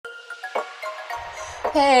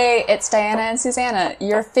Hey, it's Diana and Susanna,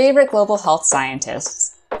 your favorite global health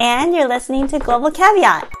scientists. And you're listening to Global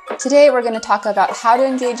Caveat. Today we're going to talk about how to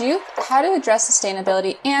engage youth, how to address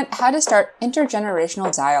sustainability, and how to start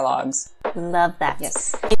intergenerational dialogues. Love that.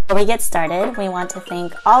 Yes. Before we get started, we want to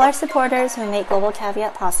thank all our supporters who make Global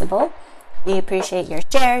Caveat possible. We appreciate your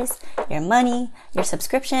shares, your money, your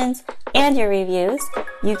subscriptions, and your reviews.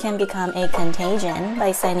 You can become a contagion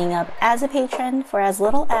by signing up as a patron for as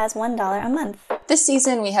little as $1 a month. This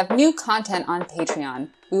season, we have new content on Patreon.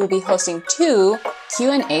 We will be hosting 2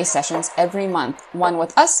 Q&A sessions every month, one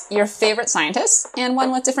with us, your favorite scientists, and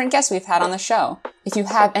one with different guests we've had on the show. If you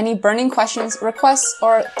have any burning questions, requests,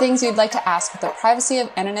 or things you'd like to ask with the privacy of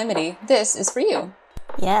anonymity, this is for you.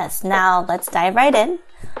 Yes, now let's dive right in.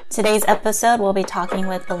 Today's episode, we'll be talking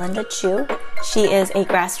with Belinda Chu. She is a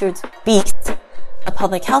grassroots beast, a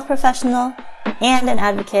public health professional, and an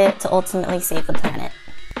advocate to ultimately save the planet.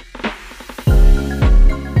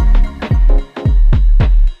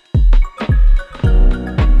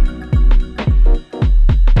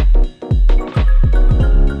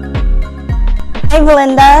 Hey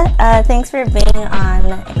Belinda, thanks for being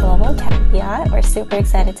on Global Caveat. We're super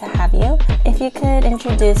excited to have you. If you could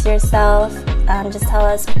introduce yourself, just tell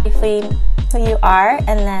us briefly who you are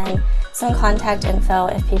and then some contact info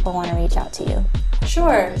if people want to reach out to you.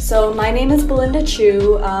 Sure. So my name is Belinda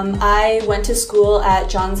Chu. I went to school at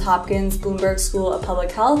Johns Hopkins Bloomberg School of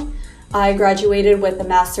Public Health. I graduated with a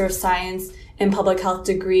Master of Science in Public Health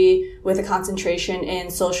degree with a concentration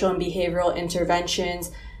in social and behavioral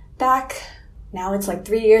interventions now it's like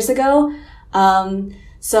 3 years ago.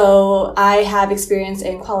 So I have experience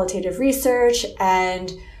in qualitative research, and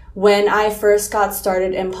when I first got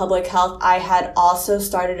started in public health, I had also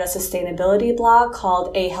started a sustainability blog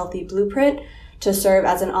called A Healthy Blueprint to serve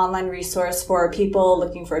as an online resource for people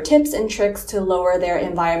looking for tips and tricks to lower their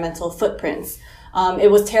environmental footprints. It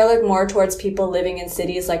was tailored more towards people living in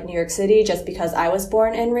cities like New York City, just because I was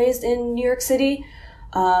born and raised in New York City.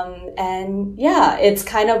 And yeah, it's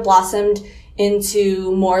kind of blossomed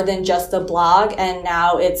into more than just a blog, and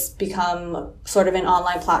now it's become sort of an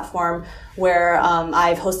online platform where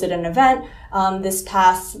I've hosted an event this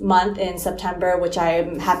past month in September, which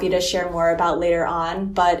I'm happy to share more about later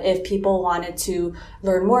on. But if people wanted to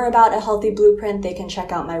learn more about A Healthy Blueprint, they can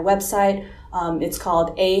check out my website. It's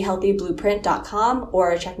called ahealthyblueprint.com,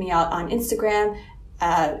 or check me out on Instagram.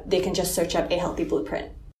 They can just search up A Healthy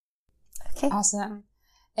Blueprint. Okay. Awesome.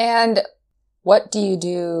 And what do you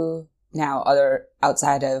do now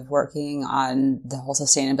outside of working on the whole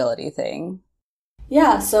sustainability thing?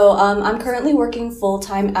 Yeah, so I'm currently working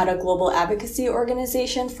full-time at a global advocacy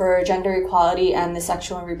organization for gender equality and the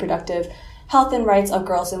sexual and reproductive health and rights of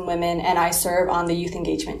girls and women, and I serve on the youth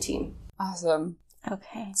engagement team. Awesome.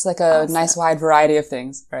 Okay. It's like a nice wide variety of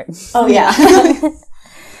things, right? Oh, yeah. So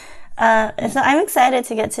I'm excited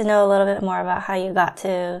to get to know a little bit more about how you got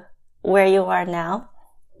to where you are now.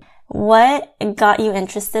 What got you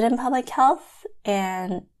interested in public health,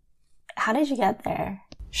 and how did you get there?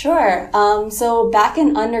 Sure. So back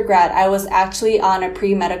in undergrad, I was actually on a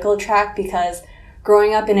pre-medical track because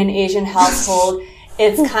growing up in an Asian household,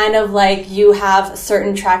 it's kind of like you have a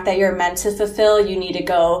certain track that you're meant to fulfill. You need to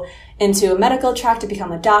go into a medical track to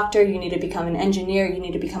become a doctor. You need to become an engineer. You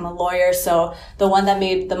need to become a lawyer. So the one that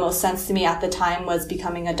made the most sense to me at the time was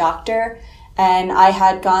becoming a doctor. And I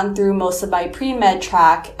had gone through most of my pre-med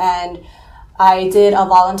track, and I did a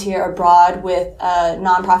volunteer abroad with a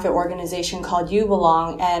nonprofit organization called You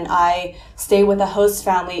Belong, and I stayed with a host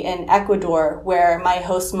family in Ecuador, where my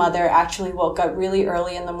host mother actually woke up really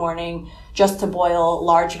early in the morning just to boil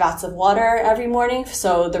large vats of water every morning,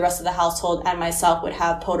 so the rest of the household and myself would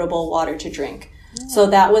have potable water to drink. So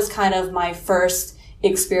that was kind of my first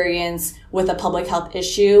experience with a public health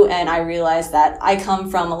issue, and I realized that I come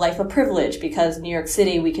from a life of privilege because New York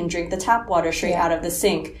City, we can drink the tap water straight out of the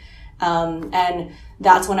sink. And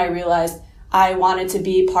that's when I realized I wanted to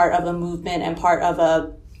be part of a movement and part of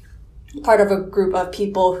a group of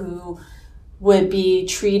people who would be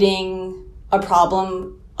treating a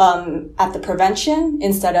problem at the prevention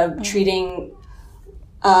instead of treating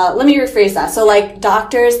let me rephrase that. So like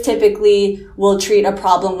doctors typically will treat a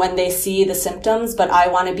problem when they see the symptoms, but I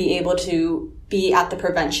want to be able to be at the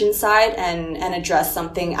prevention side and address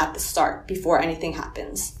something at the start before anything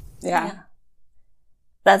happens. Yeah.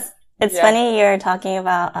 It's funny you're talking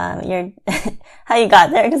about your how you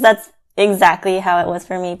got there, because that's exactly how it was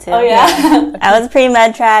for me too. Oh yeah. I was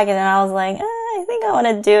pre-med track, and then I was like, I think think I want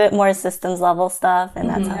to do it more systems level stuff, and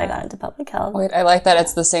that's how I got into public health. Wait, I like that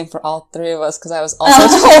it's the same for all three of us, because I was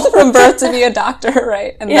also told from birth to be a doctor,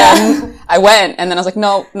 right? And then I went, and then I was like,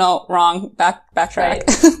 no, wrong, backtrack. Right.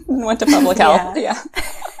 Went to public health. Yeah.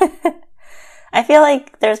 I feel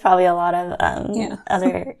like there's probably a lot of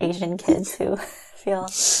other Asian kids who feel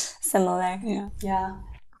similar.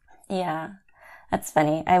 Yeah. That's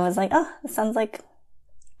funny. I was like, oh, it sounds like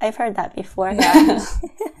I've heard that before. Yeah.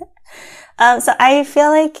 So I feel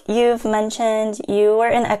like you've mentioned you were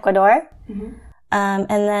in Ecuador, and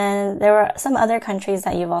then there were some other countries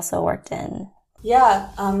that you've also worked in. Yeah.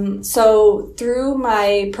 So through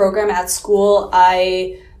my program at school,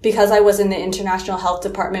 because I was in the international health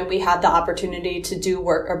department, we had the opportunity to do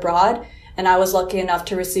work abroad. And I was lucky enough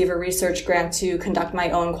to receive a research grant to conduct my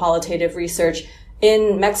own qualitative research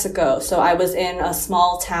in Mexico. So I was in a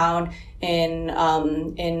small town in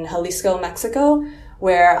Jalisco, Mexico,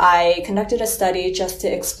 where I conducted a study just to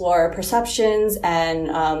explore perceptions and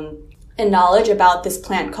knowledge about this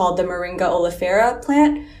plant called the Moringa oleifera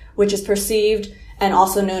plant, which is perceived and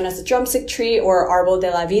also known as the drumstick tree or Árbol de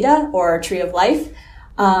la Vida or tree of life.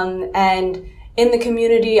 And in the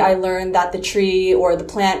community, I learned that the tree or the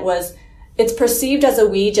plant it's perceived as a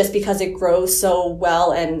weed just because it grows so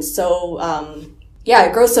well and so,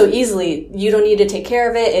 it grows so easily. You don't need to take care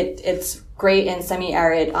of it. It's great in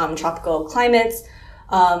semi-arid, tropical climates.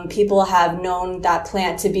 People have known that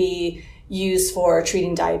plant to be used for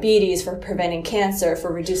treating diabetes, for preventing cancer,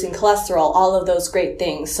 for reducing cholesterol, all of those great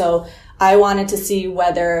things. So I wanted to see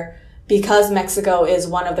whether, because Mexico is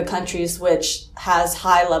one of the countries which has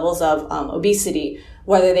high levels of obesity,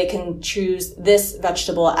 whether they can choose this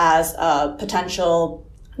vegetable as a potential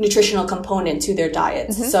nutritional component to their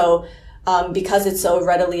diets. So because it's so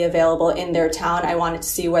readily available in their town, I wanted to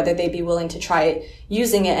see whether they'd be willing to try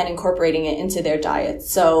using it and incorporating it into their diet.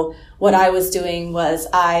 So what I was doing was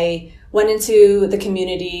I went into the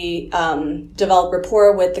community, developed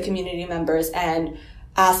rapport with the community members and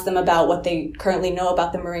asked them about what they currently know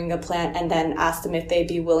about the moringa plant, and then asked them if they'd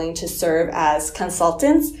be willing to serve as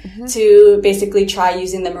consultants to basically try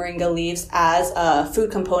using the moringa leaves as a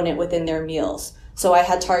food component within their meals. So I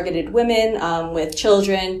had targeted women with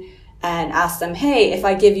children and asked them, hey, if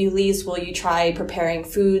I give you leaves, will you try preparing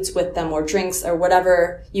foods with them or drinks or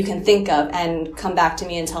whatever you can think of, and come back to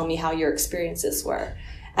me and tell me how your experiences were.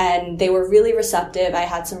 And they were really receptive. I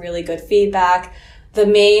had some really good feedback. The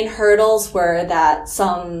main hurdles were that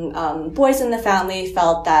some boys in the family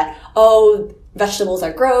felt that, vegetables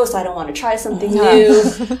are gross, I don't want to try something new,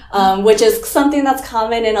 which is something that's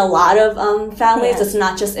common in a lot of families. It's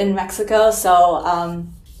not just in Mexico. So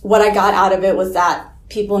what I got out of it was that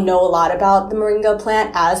people know a lot about the moringa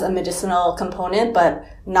plant as a medicinal component, but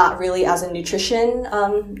not really as a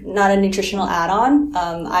not a nutritional add-on.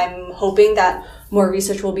 I'm hoping that more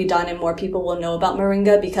research will be done and more people will know about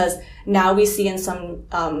moringa, because now we see in some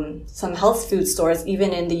health food stores,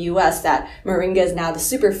 even in the US, that moringa is now the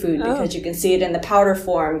superfood because you can see it in the powder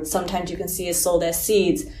form. Sometimes you can see it sold as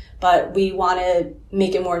seeds. But we want to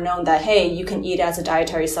make it more known that, hey, you can eat it as a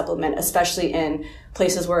dietary supplement, especially in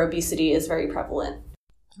places where obesity is very prevalent.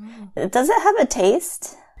 Does it have a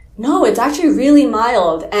taste? No, it's actually really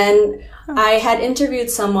mild. And I had interviewed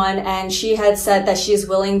someone, and she had said that she's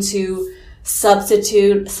willing to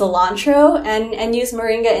substitute cilantro and use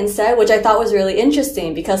moringa instead, which I thought was really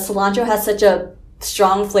interesting because cilantro has such a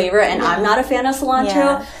strong flavor, and I'm not a fan of cilantro.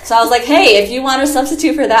 Yeah. So I was like, hey, if you want to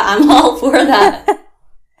substitute for that, I'm all for that.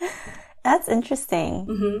 That's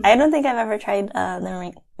interesting. I don't think I've ever tried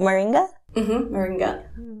the moringa. Moringa.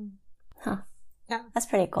 Huh. Yeah. That's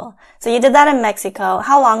pretty cool. So you did that in Mexico.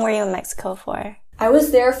 How long were you in Mexico for? I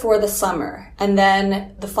was there for the summer, and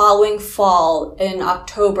then the following fall in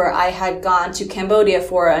October, I had gone to Cambodia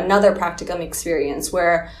for another practicum experience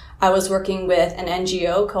where I was working with an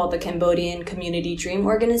NGO called the Cambodian Community Dream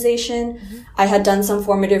Organization. I had done some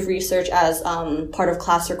formative research as part of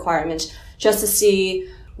class requirements just to see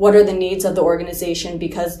what are the needs of the organization,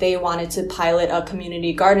 because they wanted to pilot a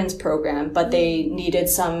community gardens program, but they needed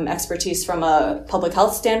some expertise from a public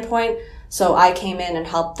health standpoint. So I came in and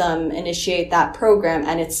helped them initiate that program,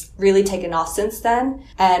 and it's really taken off since then.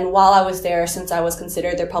 And while I was there, since I was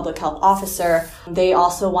considered their public health officer, they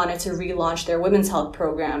also wanted to relaunch their women's health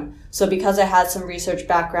program. So because I had some research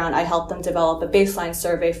background, I helped them develop a baseline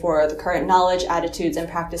survey for the current knowledge, attitudes, and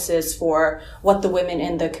practices for what the women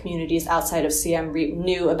in the communities outside of CM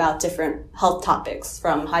knew about different health topics,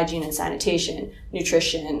 from hygiene and sanitation,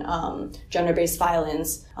 nutrition, gender-based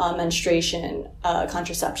violence, menstruation,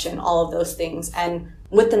 contraception, all of those things. And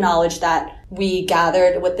with the knowledge that we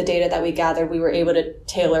gathered, with the data that we gathered, we were able to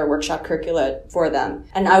tailor workshop curricula for them.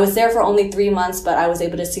 And I was there for only 3 months, but I was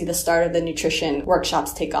able to see the start of the nutrition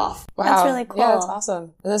workshops take off. Wow. That's really cool. Yeah, that's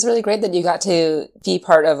awesome. And that's really great that you got to be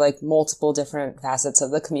part of like multiple different facets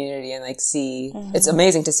of the community and like see, it's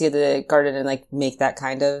amazing to see the garden and like make that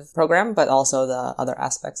kind of program, but also the other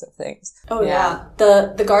aspects of things. Oh yeah.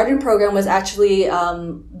 The garden program was actually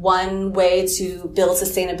one way to build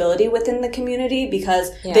sustainability within the community,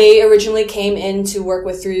 because they originally came in to work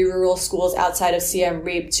with 3 rural schools outside of Siem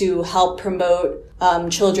Reap to help promote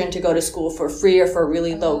children to go to school for free or for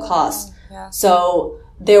really low cost. Yeah. So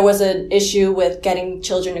there was an issue with getting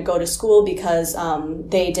children to go to school because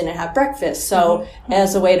they didn't have breakfast. So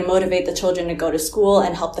as a way to motivate the children to go to school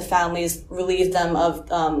and help the families relieve them of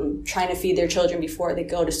trying to feed their children before they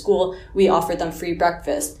go to school, we offered them free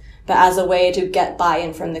breakfast. But as a way to get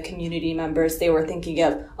buy-in from the community members, they were thinking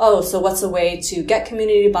of, so what's a way to get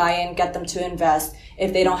community buy-in, get them to invest?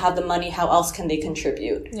 If they don't have the money, how else can they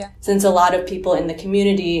contribute? Yeah. Since a lot of people in the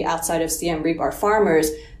community outside of Siem Reap are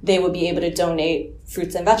farmers, they would be able to donate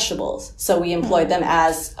fruits and vegetables. So we employed them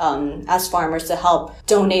as farmers to help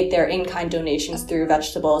donate their in-kind donations through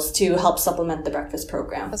vegetables to help supplement the breakfast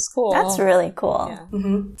program. That's cool. That's really cool.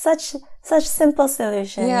 Yeah. Such simple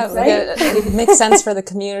solutions. Yeah, right? It makes sense for the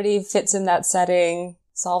community, fits in that setting,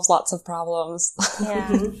 solves lots of problems.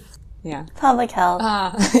 Yeah. Yeah. Public health.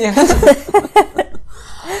 Yeah.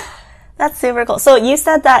 That's super cool. So you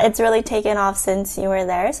said that it's really taken off since you were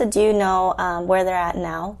there. So do you know where they're at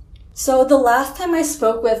now? So the last time I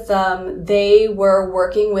spoke with them, they were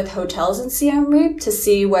working with hotels in Siem Reap to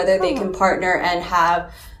see whether they can partner and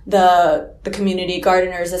have the community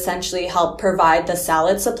gardeners essentially help provide the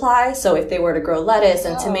salad supply. So if they were to grow lettuce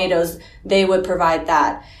and tomatoes, they would provide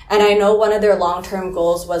that. And I know one of their long-term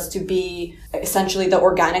goals was to be essentially the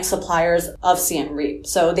organic suppliers of Siem Reap.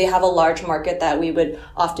 So they have a large market that we would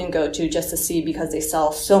often go to just to see, because they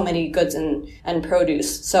sell so many goods and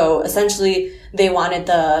produce. So essentially they wanted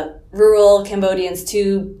the rural Cambodians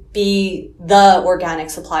to be the organic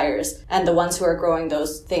suppliers and the ones who are growing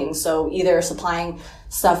those things. So either supplying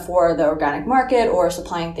stuff for the organic market or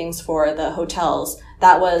supplying things for the hotels.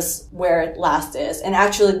 That was where it last is. And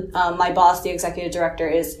actually, my boss, the executive director,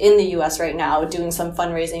 is in the U.S. right now doing some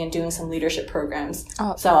fundraising and doing some leadership programs.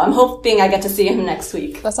 So I'm hoping I get to see him next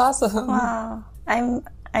week. That's awesome. Wow.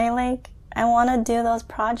 I want to do those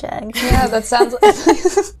projects. Yeah, that sounds like...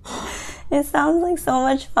 It sounds like so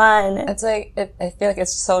much fun. It's like, I feel like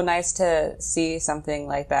it's so nice to see something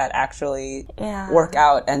like that actually work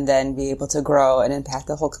out and then be able to grow and impact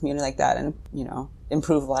the whole community like that and, you know,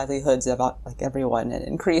 improve livelihoods about like everyone and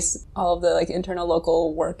increase all of the like internal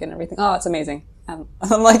local work and everything. Oh, it's amazing. I'm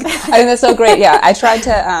like, I think that's so great. Yeah. I tried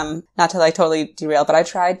to, not to like totally derail, but I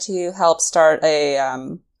tried to help start a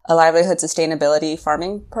livelihood sustainability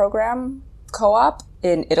farming program co-op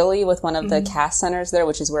in Italy with one of the CAST centers there,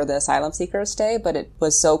 which is where the asylum seekers stay, but it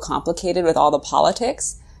was so complicated with all the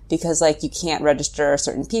politics because like you can't register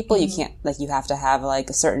certain people, you can't, like you have to have like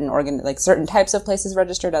a certain certain types of places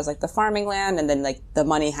registered as like the farming land, and then like the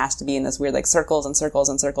money has to be in this weird like circles and circles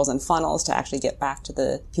and circles and funnels to actually get back to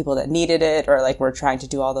the people that needed it, or like were trying to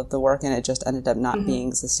do all of the work, and it just ended up not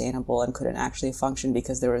being sustainable and couldn't actually function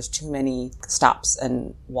because there was too many stops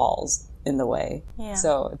and walls in the way. Yeah.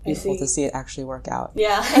 So it's beautiful to see it actually work out.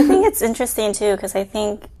 Yeah. I think it's interesting too, because I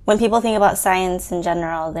think when people think about science in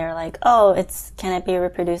general, they're like, can it be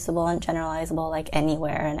reproducible and generalizable like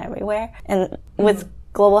anywhere and everywhere? And with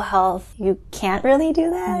global health, you can't really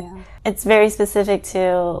do that. Yeah. It's very specific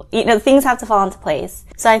to, things have to fall into place.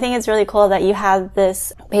 So I think it's really cool that you had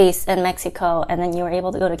this base in Mexico and then you were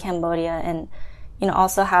able to go to Cambodia and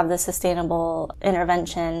also have the sustainable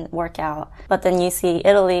intervention workout. But then you see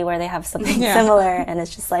Italy where they have something similar and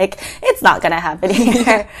it's just like, it's not going to happen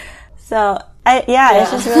here. So,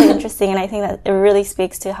 it's just really interesting. And I think that it really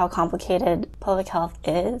speaks to how complicated public health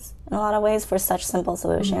is in a lot of ways for such simple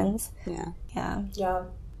solutions. Yeah.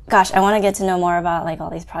 Gosh, I want to get to know more about like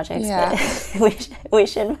all these projects, but we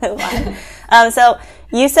should move on. So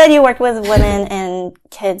you said you worked with women and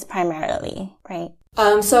kids primarily, right?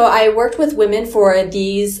 So I worked with women for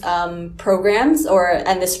these programs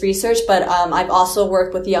and this research, but I've also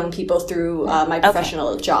worked with young people through my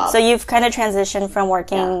professional job. So you've kind of transitioned from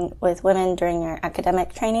working with women during your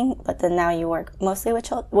academic training, but then now you work mostly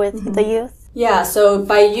with the youth? Yeah, so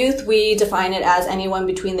by youth, we define it as anyone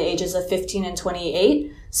between the ages of 15 and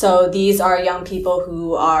 28. So these are young people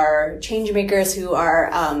who are change makers, who are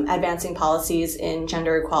advancing policies in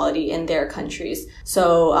gender equality in their countries.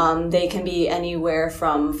 So they can be anywhere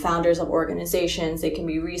from founders of organizations, they can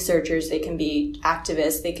be researchers, they can be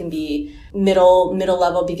activists, they can be middle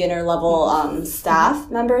level, beginner level staff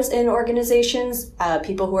members in organizations,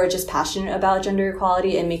 people who are just passionate about gender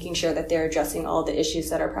equality and making sure that they're addressing all the issues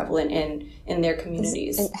that are prevalent in their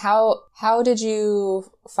communities. And how did you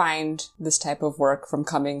find this type of work from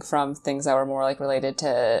coming from things that were more like related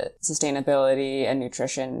to sustainability and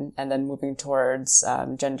nutrition and then moving towards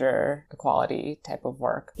gender equality type of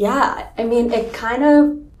work? Yeah, I mean,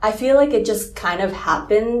 I feel like it just kind of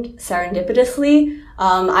happened serendipitously.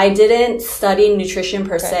 I didn't study nutrition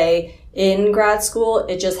per se in grad school.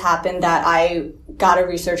 It just happened that I got a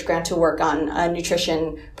research grant to work on a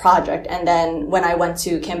nutrition project. And then when I went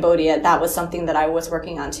to Cambodia, that was something that I was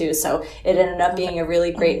working on too. So it ended up being a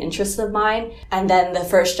really great interest of mine. And then the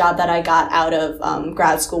first job that I got out of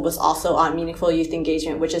grad school was also on meaningful youth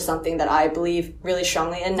engagement, which is something that I believe really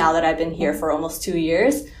strongly in now that I've been here for almost 2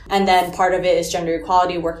 years. And then part of it is gender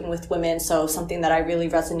equality, working with women. So something that I really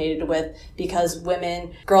resonated with, because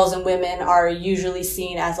girls and women are usually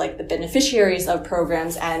seen as like the beneficiaries of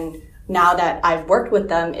programs. And now that I've worked with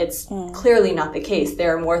them, it's clearly not the case.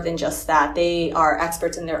 They're more than just that. They are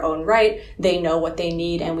experts in their own right. They know what they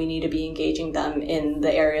need, and we need to be engaging them in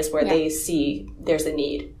the areas where they see there's a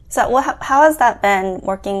need. So how has that been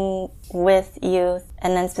working with youth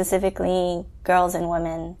and then specifically girls and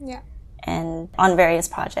women and on various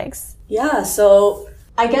projects? Yeah, so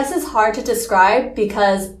I guess it's hard to describe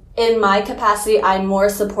because in my capacity, I'm more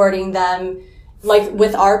supporting them. Like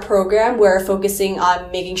with our program, we're focusing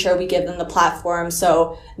on making sure we give them the platform.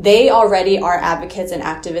 So they already are advocates and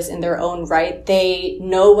activists in their own right. They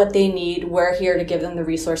know what they need. We're here to give them the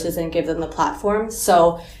resources and give them the platform.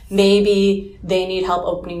 So maybe they need help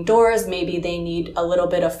opening doors. Maybe they need a little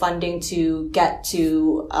bit of funding to get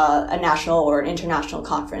to a national or an international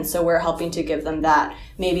conference. So we're helping to give them that.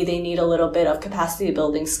 Maybe they need a little bit of capacity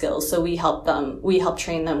building skills. So we help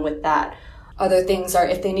train them with that. Other things are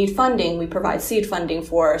if they need funding, we provide seed funding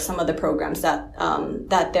for some of the programs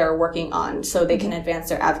that they're working on so they can advance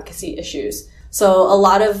their advocacy issues. So a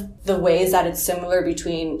lot of the ways that it's similar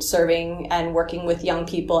between serving and working with young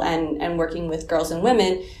people and working with girls and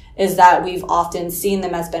women is that we've often seen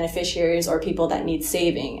them as beneficiaries or people that need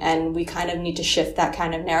saving. And we kind of need to shift that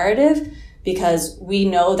kind of narrative because we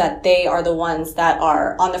know that they are the ones that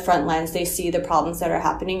are on the front lines. They see the problems that are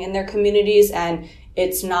happening in their communities, and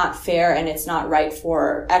it's not fair and it's not right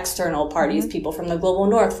for external parties, people from the global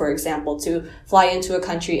north, for example, to fly into a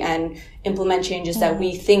country and implement changes that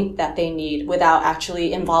we think that they need without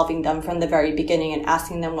actually involving them from the very beginning and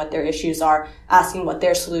asking them what their issues are, asking what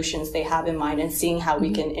their solutions they have in mind, and seeing how we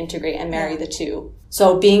can integrate and marry the two.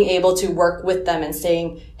 So being able to work with them and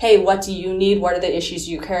saying, hey, what do you need? What are the issues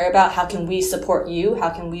you care about? How can we support you? How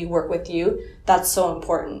can we work with you? That's so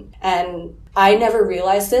important. And I never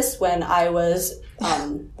realized this when I was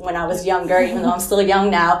younger, even though I'm still young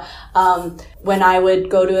now. When I would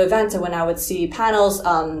go to events and when I would see panels,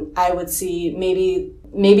 I would see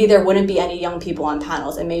maybe there wouldn't be any young people on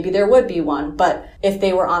panels, and maybe there would be one, but if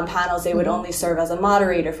they were on panels, they would only serve as a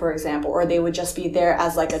moderator, for example, or they would just be there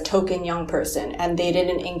as like a token young person, and they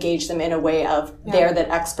didn't engage them in a way of they're the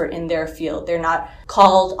expert in their field. They're not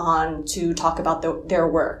called on to talk about their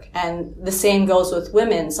work. And the same goes with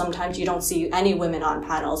women. Sometimes you don't see any women on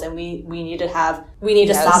panels, and we need to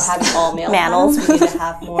stop having all male panels. We need to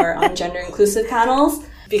have more gender inclusive panels.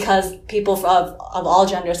 Because people of all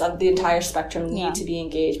genders, of the entire spectrum, need to be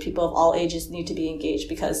engaged. People of all ages need to be engaged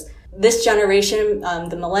because this generation,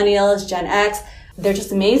 the millennials, Gen X, they're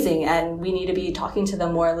just amazing, and we need to be talking to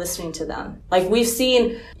them more and listening to them. Like we've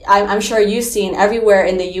seen, I'm sure you've seen everywhere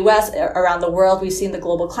in the U.S., around the world, we've seen the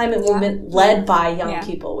global climate movement led by young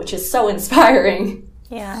people, which is so inspiring.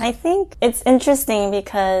 Yeah, I think it's interesting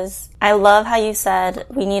because I love how you said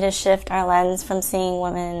we need to shift our lens from seeing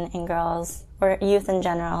women and girls or youth in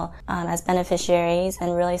general as beneficiaries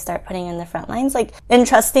and really start putting in the front lines, like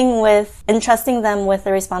entrusting them with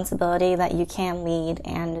the responsibility that you can lead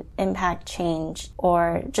and impact change,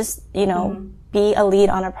 or just be a lead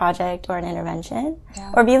on a project or an intervention,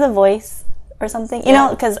 or be the voice or something, you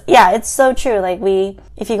know, because it's so true. Like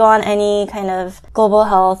if you go on any kind of global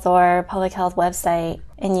health or public health website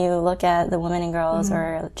and you look at the women and girls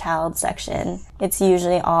or child section, it's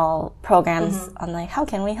usually all programs on like, how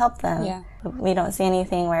can we help them? Yeah. We don't see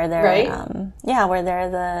anything where they're, where they're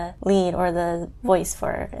the lead or the voice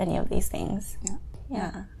for any of these things.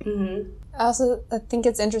 Yeah. I think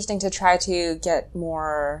it's interesting to try to get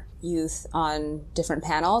more youth on different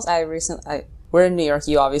panels. I we're in New York.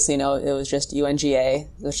 You obviously know it was just UNGA,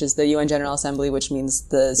 which is the UN General Assembly, which means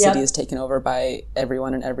the city is taken over by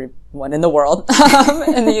everyone and everyone in the world,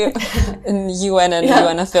 in the UN and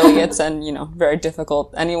UN affiliates, and, you know, very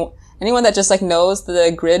difficult. Anyone that just like knows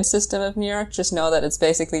the grid system of New York, just know that it's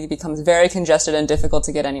basically becomes very congested and difficult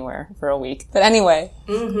to get anywhere for a week. But anyway,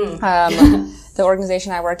 the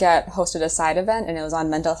organization I work at hosted a side event, and it was on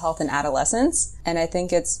mental health in adolescence. And I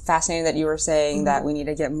think it's fascinating that you were saying that we need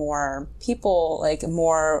to get more people, like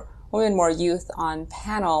more women, more youth on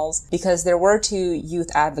panels, because there were 2 youth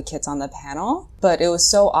advocates on the panel, but it was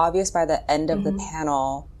so obvious by the end of the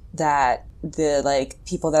panel that the like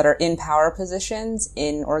people that are in power positions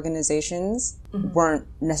in organizations weren't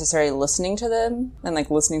necessarily listening to them, and like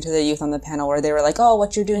listening to the youth on the panel, where they were like, oh,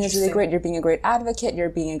 what you're doing is really great. You're being a great advocate. You're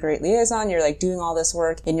being a great liaison. You're like doing all this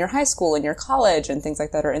work in your high school, in your college, and things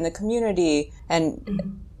like that, or in the community.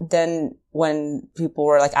 And then when people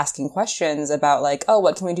were like asking questions about like, oh,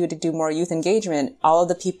 what can we do to do more youth engagement? All of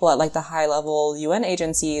the people at like the high level UN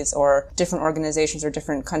agencies or different organizations or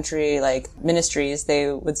different country like ministries,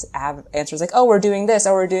 they would have answers like, oh, we're doing this,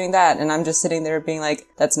 oh, we're doing that. And I'm just sitting there being like,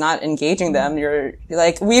 that's not engaging them. You're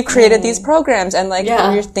like, we've created these programs, and like,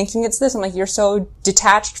 you're thinking it's this. I'm like, you're so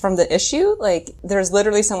detached from the issue. Like, there's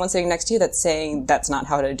literally someone sitting next to you that's saying that's not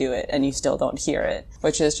how to do it, and you still don't hear it,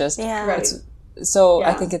 which is just, So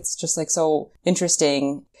I think it's just like so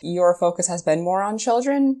interesting. Your focus has been more on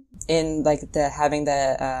children in like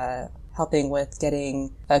helping with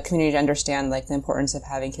getting a community to understand like the importance of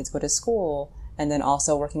having kids go to school, and then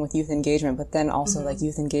also working with youth engagement, but then also like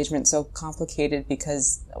youth engagement so complicated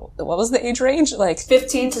because what was the age range? Like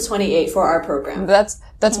 15 to 28 for our program. That's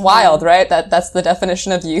wild, right? That's the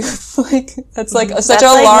definition of youth. Like that's like such that's a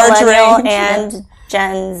like large range. And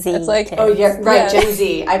Gen Z. It's like, oh yeah, right, Gen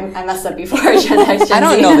Z. I messed up before. Gen X, Gen Z. I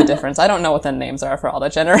don't know the difference. I don't know what the names are for all the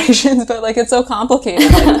generations, but like it's so complicated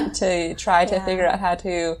like, to try to figure out how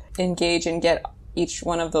to engage and get each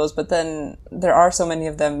one of those. But then there are so many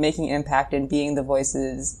of them making impact and being the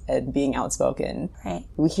voices and being outspoken. Right.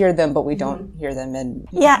 We hear them, but we don't hear them. And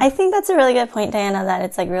yeah, I think that's a really good point, Diana, that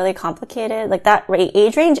it's like really complicated. Like that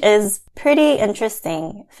age range is pretty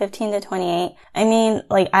interesting, 15 to 28. I mean,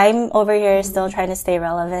 like I'm over here still trying to stay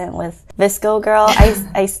relevant with Visco Girl.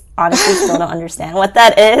 I honestly still don't understand what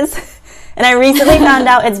that is. And I recently found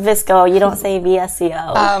out it's Visco. You don't say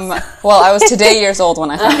VSCO. Well, I was today years old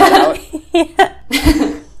when I found it out.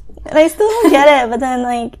 And I still don't get it, but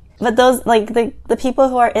then but those, like, the people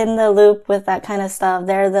who are in the loop with that kind of stuff,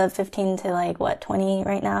 they're the 15 to 20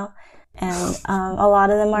 right now. And, a lot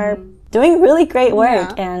of them are doing really great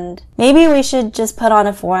work. Yeah. And maybe we should just put on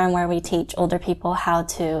a forum where we teach older people how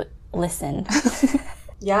to listen.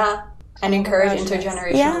 Yeah. And encourage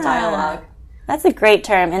intergenerational dialogue. That's a great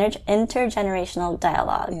term, intergenerational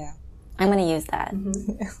dialogue. Yeah. I'm going to use that.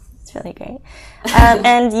 It's really great.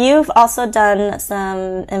 And you've also done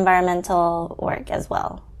some environmental work as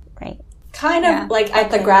well, right? Kind of like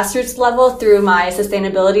at the grassroots level through my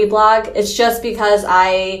sustainability blog. It's just because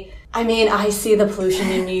I see the pollution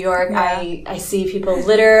in New York. Yeah. I see people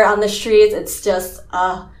litter on the streets. It's just,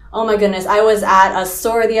 oh my goodness. I was at a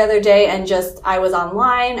store the other day and I was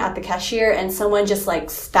online at the cashier and someone just like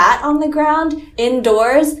spat on the ground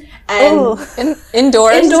indoors and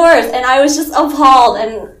indoors. And I was just appalled,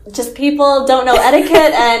 and just people don't know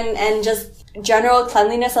etiquette and just general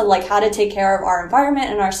cleanliness of like how to take care of our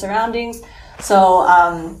environment and our surroundings. So,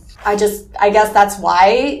 I guess that's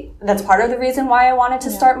part of the reason why I wanted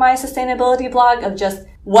to start my sustainability blog, of just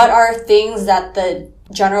what are things that the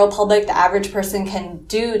general public, the average person, can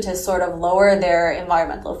do to sort of lower their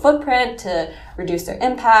environmental footprint, to reduce their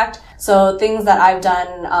impact. So things that I've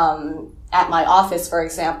done at my office, for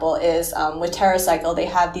example, is with TerraCycle, they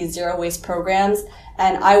have these zero waste programs,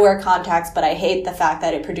 and I wear contacts, but I hate the fact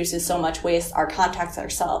that it produces so much waste. Our contacts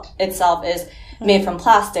itself is made from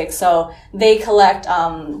plastic, so they collect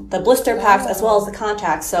the blister packs as well as the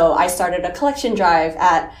contacts. So I started a collection drive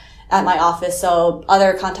at my office, so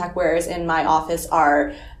other contact wearers in my office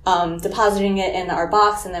are depositing it in our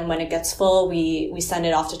box, and then when it gets full, we send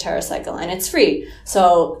it off to TerraCycle, and it's free.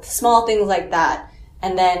 So small things like that.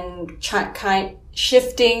 And then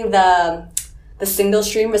shifting the single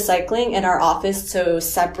stream recycling in our office to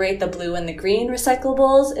separate the blue and the green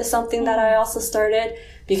recyclables is something that I also started,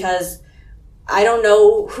 because I don't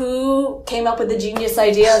know who came up with the genius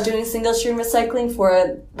idea of doing single stream recycling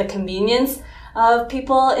for the convenience of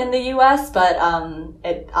people in the US, but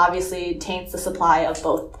it obviously taints the supply of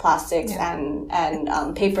both plastics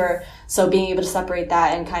and paper. So being able to separate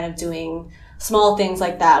that and kind of doing small things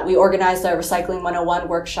like that. We organized a Recycling 101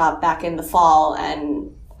 workshop back in the fall,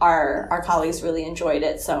 and our colleagues really enjoyed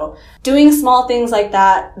it. So doing small things like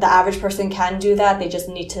that, the average person can do that. They just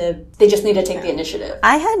need to take the initiative.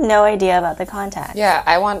 I had no idea about the contacts. Yeah,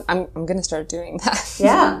 I'm going to start doing that.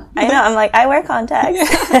 Yeah. I know. I'm like, I wear contacts.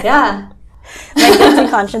 Yeah. My guilty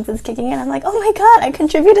conscience is kicking in. I'm like, oh my God, I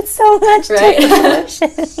contributed so much to the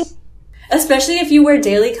solution. Especially if you wear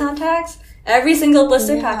daily contacts. Every single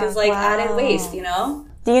blister pack is like added waste, you know?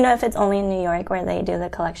 Do you know if it's only in New York where they do the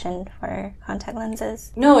collection for contact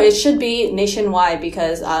lenses? No, it should be nationwide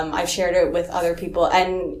because I've shared it with other people.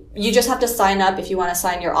 And you just have to sign up. If you want to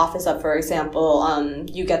sign your office up, for example,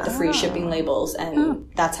 you get the free shipping labels.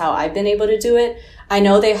 And that's how I've been able to do it. I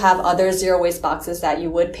know they have other zero waste boxes that you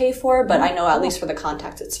would pay for, but I know at least for the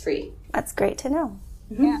contacts, it's free. That's great to know.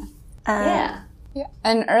 Yeah. Yeah.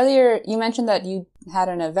 And earlier you mentioned that you had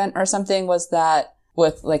an event or something. Was that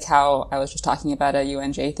with like how I was just talking about a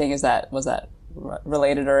UNJ thing? Was that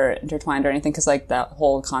related or intertwined or anything? Because like that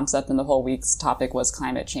whole concept and the whole week's topic was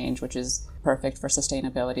climate change, which is perfect for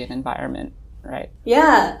sustainability and environment, right?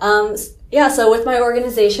 Yeah. So with my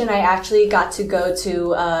organization, I actually got to go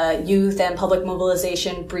to a youth and public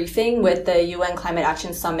mobilization briefing with the UN Climate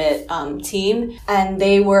Action Summit team. And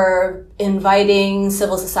they were inviting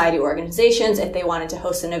civil society organizations if they wanted to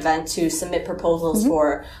host an event to submit proposals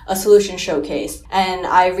for a solution showcase. And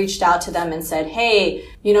I reached out to them and said, hey,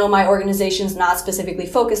 you know, my organization's not specifically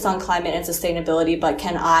focused on climate and sustainability, but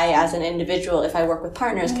can I, as an individual, if I work with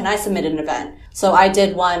partners, can I submit an event? So I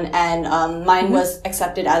did one, and mine was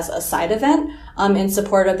accepted as a side event in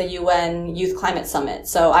support of the UN Youth Climate Summit.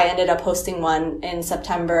 So I ended up hosting one in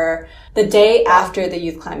September, the day after the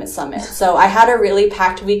Youth Climate Summit. So I had a really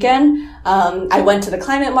packed weekend. I went to the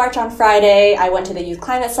climate march on Friday. I went to the Youth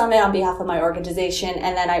Climate Summit on behalf of my organization.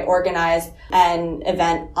 And then I organized an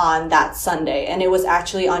event on that Sunday. And it was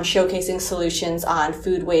actually on showcasing solutions on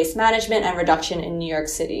food waste management and reduction in New York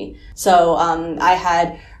City. So I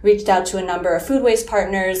had reached out to a number of food waste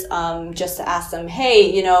partners just to ask them,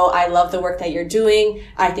 hey, you know, I love the work that you're doing.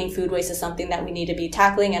 I think food waste is something that we need to be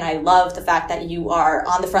tackling. And I love the fact that you are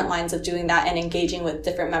on the front lines of doing that and engaging with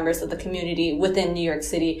different members of the community within New York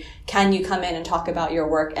City. Can you come in and talk about your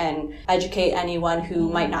work and educate anyone who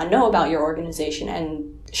might not know about your organization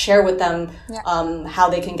and share with them how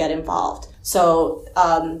they can get involved? So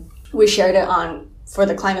we shared it for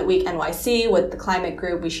the Climate Week NYC with the climate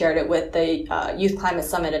group. We shared it with the Youth Climate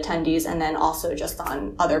Summit attendees, and then also just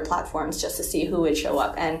on other platforms just to see who would show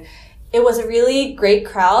up. And it was a really great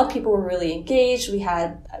crowd. People were really engaged. We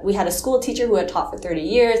had a school teacher who had taught for 30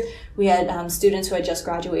 years. We had students who had just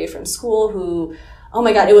graduated from school who, oh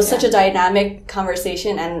my God, it was such a dynamic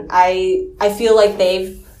conversation. And I feel like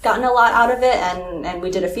they've gotten a lot out of it, and we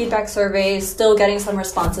did a feedback survey, still getting some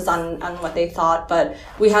responses on what they thought, but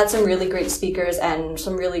we had some really great speakers and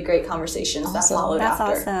some really great conversations that followed after.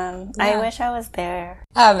 That's awesome. Yeah. I wish I was there.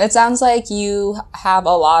 It sounds like you have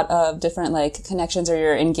a lot of different like connections, or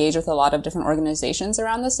you're engaged with a lot of different organizations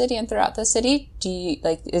around the city and throughout the city. Do you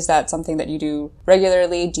is that something that you do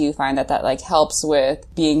regularly? Do you find that like helps with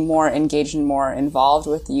being more engaged and more involved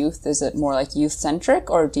with youth? Is it more like youth centric,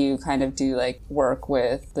 or do you kind of do like work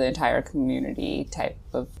with the entire community type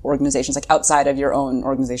of organizations, like outside of your own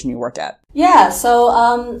organization you work at? Yeah,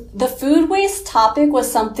 so the food waste topic was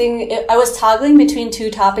something, I was toggling between two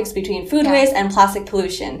topics, between food waste and plastic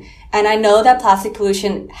pollution. And I know that plastic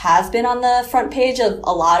pollution has been on the front page of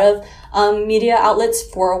a lot of media outlets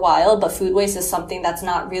for a while, but food waste is something that's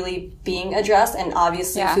not really being addressed. And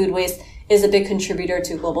obviously food waste is a big contributor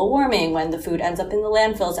to global warming when the food ends up in the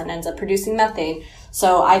landfills and ends up producing methane.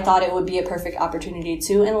 So I thought it would be a perfect opportunity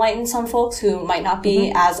to enlighten some folks who might not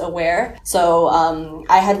be as aware. So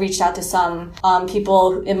I had reached out to some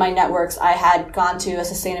people in my networks. I had gone to a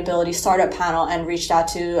sustainability startup panel and reached out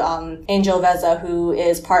to Angel Veza, who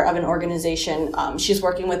is part of an organization. She's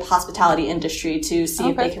working with hospitality industry to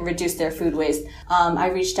see if they can reduce their food waste. I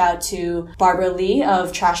reached out to Barbara Lee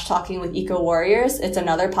of Trash Talking with Eco Warriors. It's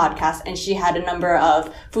another podcast, and she had a number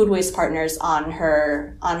of food waste partners on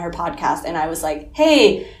her podcast. And I was like,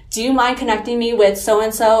 hey, do you mind connecting me with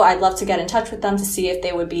so-and-so? I'd love to get in touch with them to see if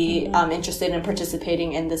they would be interested in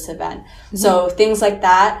participating in this event. So things like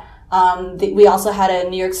that. We also had a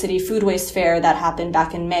New York City food waste fair that happened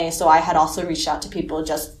back in May. So I had also reached out to people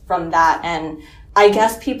just from that. And I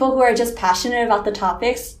guess people who are just passionate about the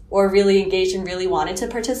topics or really engaged and really wanted to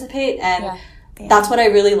participate. And that's what I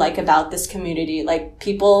really like about this community. Like,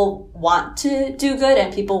 people want to do good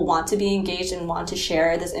and people want to be engaged and want to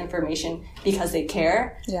share this information because they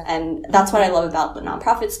care. Yeah. And that's what I love about the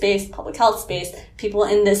nonprofit space, public health space, people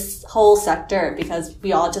in this whole sector, because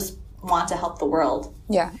we all just want to help the world.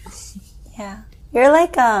 Yeah. Yeah. You're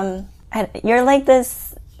like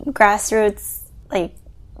this grassroots, like,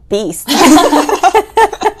 beast.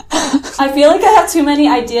 I feel like I have too many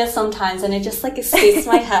ideas sometimes and it just like escapes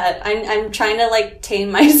my head. I'm trying to like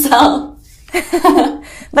tame myself.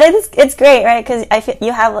 But it's great, right? Because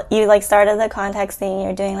you like started the contact thing,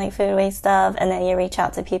 you're doing like food waste stuff, and then you reach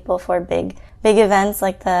out to people for big events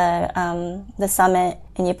like the summit,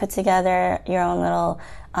 and you put together your own little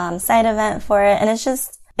side event for it, and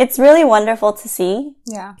it's really wonderful to see.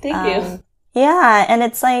 Yeah. Thank you. Yeah, and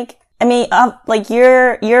it's like, I mean, like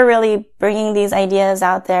you're really bringing these ideas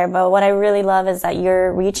out there, but what I really love is that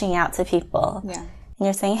you're reaching out to people. Yeah. And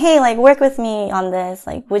you're saying, hey, like, work with me on this.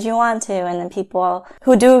 Like, would you want to? And then people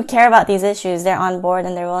who do care about these issues, they're on board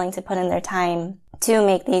and they're willing to put in their time to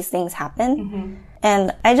make these things happen. Mm-hmm.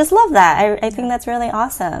 And I just love that. I think that's really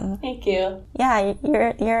awesome. Thank you. Yeah,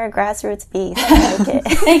 you're a grassroots beast. I like it.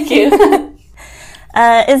 Thank you.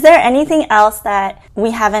 Is there anything else that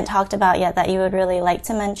we haven't talked about yet that you would really like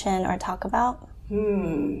to mention or talk about?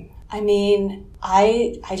 I mean,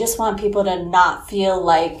 I just want people to not feel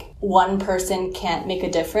like one person can't make a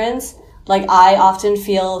difference. Like, I often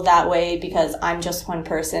feel that way because I'm just one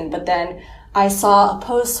person. But then I saw a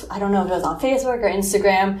post, I don't know if it was on Facebook or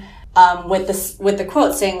Instagram, with the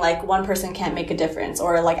quote saying like, one person can't make a difference,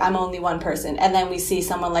 or like, I'm only one person. And then we see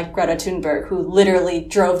someone like Greta Thunberg, who literally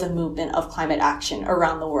drove the movement of climate action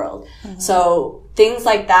around the world. Mm-hmm. So things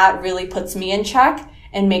like that really puts me in check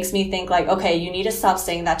and makes me think like, okay, you need to stop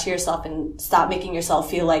saying that to yourself and stop making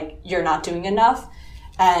yourself feel like you're not doing enough.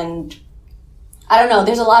 And I don't know,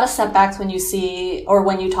 there's a lot of setbacks when you see, or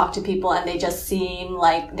when you talk to people and they just seem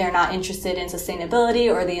like they're not interested in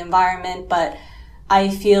sustainability or the environment. But I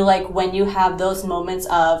feel like when you have those moments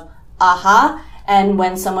of aha, and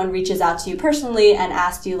when someone reaches out to you personally and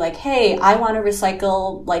asks you like, hey, I want to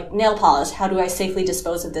recycle like nail polish. How do I safely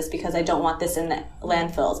dispose of this because I don't want this in the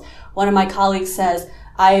landfills? One of my colleagues says,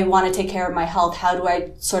 I want to take care of my health. How do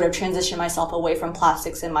I sort of transition myself away from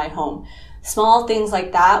plastics in my home? Small things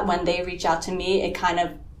like that, when they reach out to me, it kind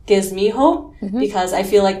of gives me hope, because I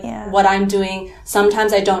feel like what I'm doing,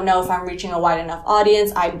 sometimes I don't know if I'm reaching a wide enough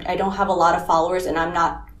audience. I don't have a lot of followers and I'm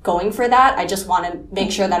not going for that. I just want to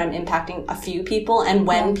make sure that I'm impacting a few people. And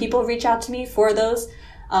when people reach out to me for those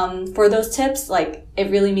tips, like, it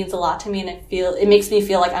really means a lot to me, and it makes me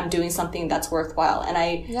feel like I'm doing something that's worthwhile. And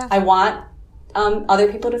I want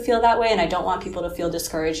other people to feel that way, and I don't want people to feel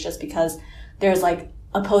discouraged just because there's like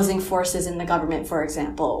opposing forces in the government, for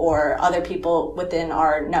example, or other people within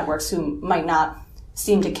our networks who might not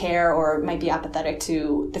seem to care or might be apathetic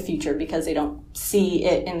to the future because they don't see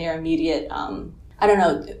it in their immediate, I don't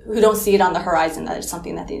know, who don't see it on the horizon that it's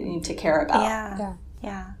something that they need to care about.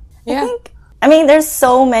 Yeah. I mean, there's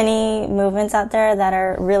so many movements out there that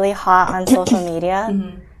are really hot on social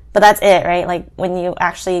media, but that's it, right? Like, when you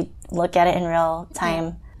actually look at it in real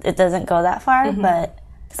time, it doesn't go that far, but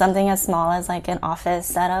something as small as like an office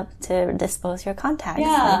setup to dispose your contacts.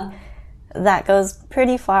 Like, that goes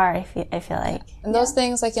pretty far, I feel like. And those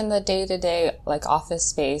things, like in the day-to-day, like office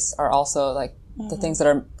space, are also like the things that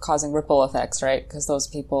are causing ripple effects, right? Because those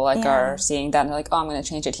people like are seeing that and they're like, oh, I'm going to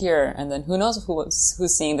change it here. And then who knows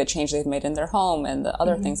who's seeing the change they've made in their home and the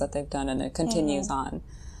other things that they've done, and it continues on.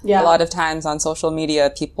 Yeah. A lot of times on social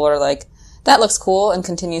media, people are like, that looks cool, and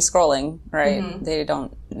continue scrolling, right? They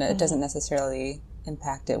don't, it doesn't necessarily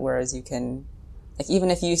impact it, whereas you can, like, even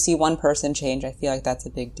if you see one person change, I feel like that's a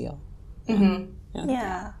big deal.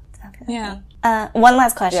 Yeah, definitely. One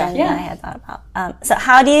last question that I had thought about.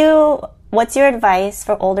 So what's your advice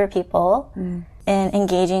for older people in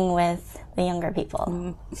engaging with the younger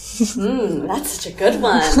people? That's such a good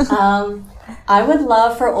one. I would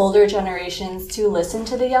love for older generations to listen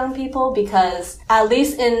to the young people, because at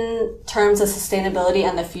least in terms of sustainability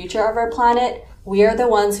and the future of our planet, we are the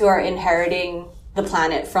ones who are inheriting the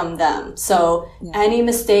planet from them. So any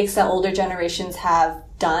mistakes that older generations have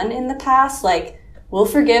done in the past, like, we'll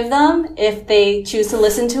forgive them if they choose to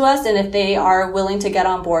listen to us and if they are willing to get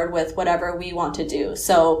on board with whatever we want to do.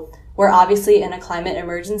 So we're obviously in a climate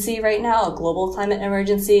emergency right now, a global climate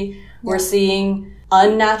emergency. We're seeing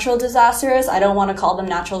unnatural disasters. I don't want to call them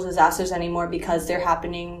natural disasters anymore because they're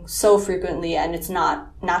happening so frequently and it's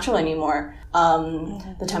not natural anymore.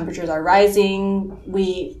 The temperatures are rising.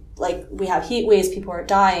 We have heat waves. People are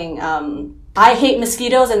dying. I hate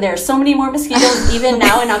mosquitoes, and there are so many more mosquitoes even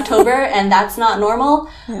now in October, and that's not normal.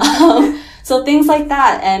 So things like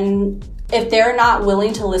that. And if they're not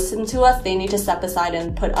willing to listen to us, they need to step aside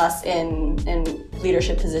and put us in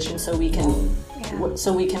leadership positions so we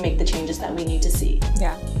can make the changes that we need to see.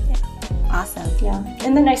 Yeah. Awesome. Yeah.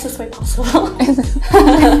 In the nicest way possible.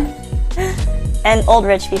 And old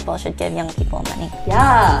rich people should give young people money.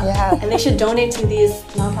 Yeah. And they should donate to these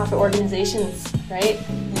nonprofit organizations, right?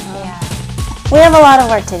 Yeah. We have a lot of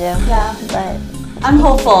work to do. Yeah. But I'm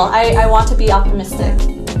hopeful. I want to be optimistic.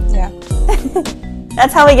 Yeah.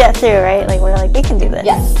 That's how we get through, right? Like, we're like, we can do this.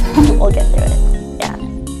 Yes. We'll get through it. Yeah.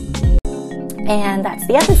 And that's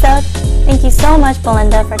the episode. Thank you so much,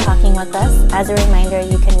 Belinda, for talking with us. As a reminder,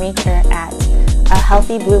 you can reach her at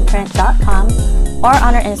ahealthyblueprint.com or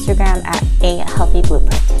on her Instagram at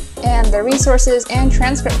ahealthyblueprint. And the resources and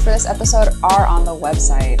transcript for this episode are on the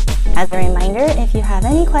website. As a reminder, if you have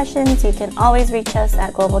any questions, you can always reach us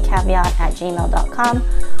at globalcaveat@gmail.com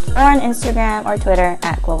or on Instagram or Twitter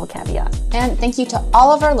at globalcaveat. And thank you to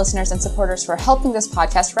all of our listeners and supporters for helping this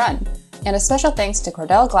podcast run. And a special thanks to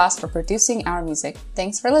Cordell Glass for producing our music.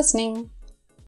 Thanks for listening.